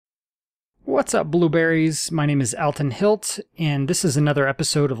What's up, blueberries? My name is Alton Hilt, and this is another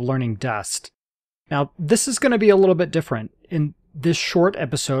episode of Learning Dust. Now, this is going to be a little bit different. In this short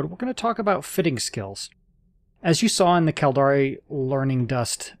episode, we're going to talk about fitting skills. As you saw in the Caldari Learning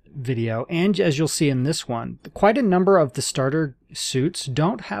Dust video, and as you'll see in this one, quite a number of the starter suits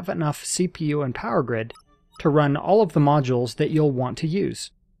don't have enough CPU and power grid to run all of the modules that you'll want to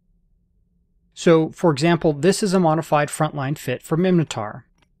use. So, for example, this is a modified frontline fit for Minotaur.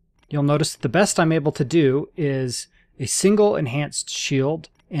 You'll notice the best I'm able to do is a single enhanced shield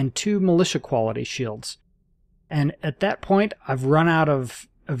and 2 militia quality shields. And at that point, I've run out of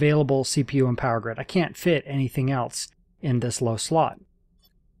available CPU and power grid. I can't fit anything else in this low slot.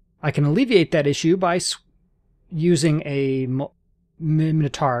 I can alleviate that issue by using a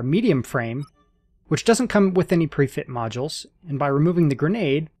Minotaur medium frame, which doesn't come with any pre-fit modules, and by removing the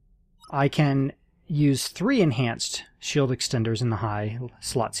grenade, I can use 3 enhanced shield extenders in the high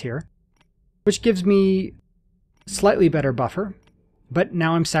slots here, which gives me slightly better buffer, but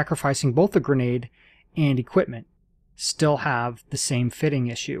now I'm sacrificing both the grenade and equipment. Still have the same fitting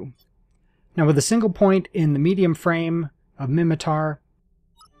issue. Now with a single point in the medium frame of Minotaur,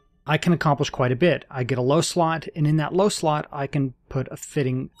 I can accomplish quite a bit. I get a low slot, and in that low slot I can put a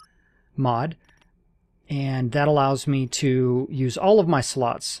fitting mod, and that allows me to use all of my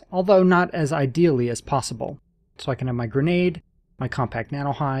slots, although not as ideally as possible. So I can have my grenade, my compact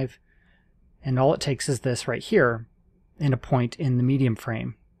nanohive, and all it takes is this right here, and a point in the medium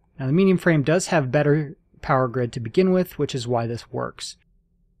frame. Now the medium frame does have better power grid to begin with, which is why this works.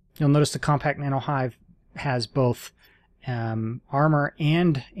 You'll notice the compact nanohive has both armor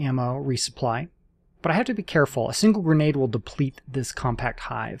and ammo resupply, but I have to be careful. A single grenade will deplete this compact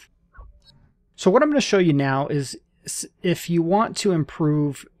hive. So what I'm going to show you now is if you want to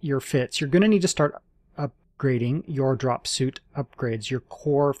improve your fits, you're going to need to start upgrading your Dropsuit upgrades, your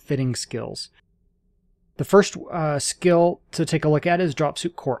core fitting skills. The first skill to take a look at is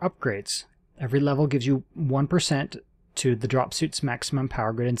Dropsuit core upgrades. Every level gives you 1% to the Dropsuit's maximum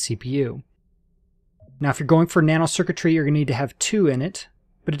power grid and CPU. Now if you're going for nano circuitry, you're going to need to have 2 in it,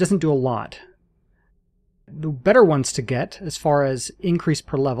 but it doesn't do a lot. The better ones to get, as far as increase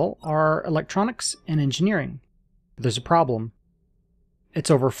per level, are electronics and engineering. There's a problem.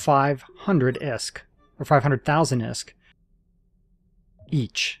 It's over 500 ISK, or 500,000 ISK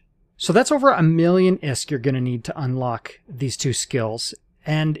each. So that's over 1,000,000 ISK you're going to need to unlock these 2 skills.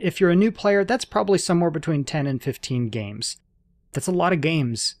 And if you're a new player, that's probably somewhere between 10 and 15 games. That's a lot of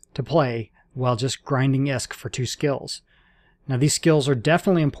games to play while just grinding ISK for 2 skills. Now these skills are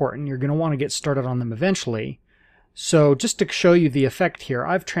definitely important. You're going to want to get started on them eventually. So just to show you the effect here,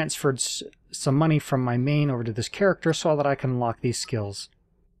 I've transferred some money from my main over to this character so that I can unlock these skills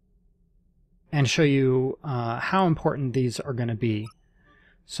and show you how important these are going to be.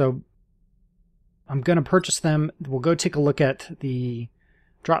 So I'm going to purchase them. We'll go take a look at the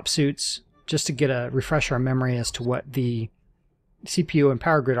Dropsuits just to get a refresher on memory as to what the CPU and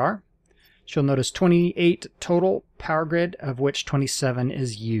power grid are. You'll notice 28 total power grid, of which 27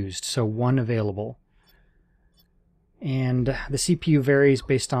 is used, so 1 available. And the CPU varies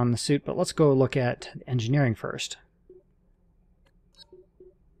based on the suit, but let's go look at engineering first.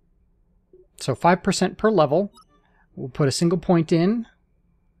 So 5% per level. We'll put a single point in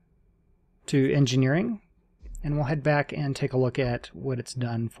to engineering, and we'll head back and take a look at what it's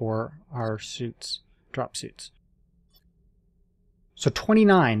done for our suits, Dropsuits. So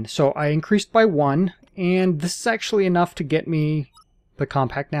 29, so I increased by 1, and this is actually enough to get me the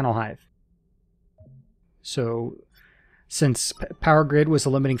compact nanohive. So since power grid was a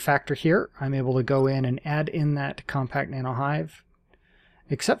limiting factor here, I'm able to go in and add in that compact nanohive,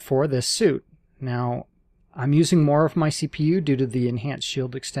 except for this suit. Now I'm using more of my CPU due to the enhanced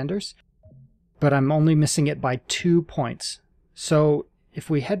shield extenders, but I'm only missing it by 2 points. So if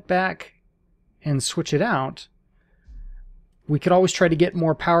we head back and switch it out, we could always try to get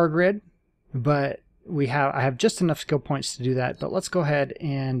more power grid, but I have just enough skill points to do that. But let's go ahead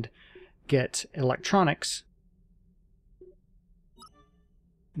and get electronics.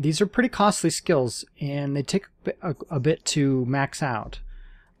 These are pretty costly skills, and they take a bit to max out.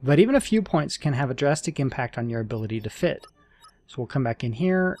 But even a few points can have a drastic impact on your ability to fit. So we'll come back in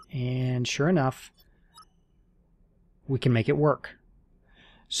here, and sure enough, we can make it work.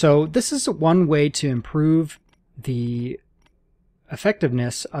 So this is one way to improve the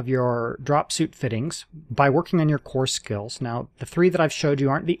effectiveness of your Dropsuit fittings by working on your core skills. Now, the 3 that I've showed you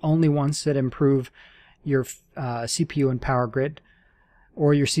aren't the only ones that improve your CPU and power grid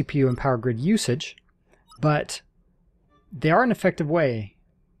or your CPU and power grid usage, but they are an effective way.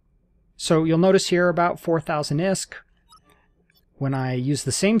 So you'll notice here about 4,000 ISK. When I use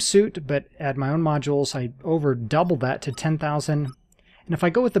the same suit but add my own modules, I over double that to 10,000. And if I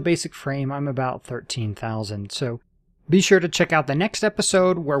go with the basic frame, I'm about 13,000. So be sure to check out the next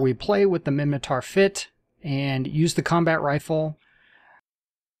episode where we play with the Minmatar Fit and use the combat rifle.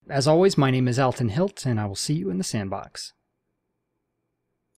 As always, my name is Alton Hilt, and I will see you in the sandbox.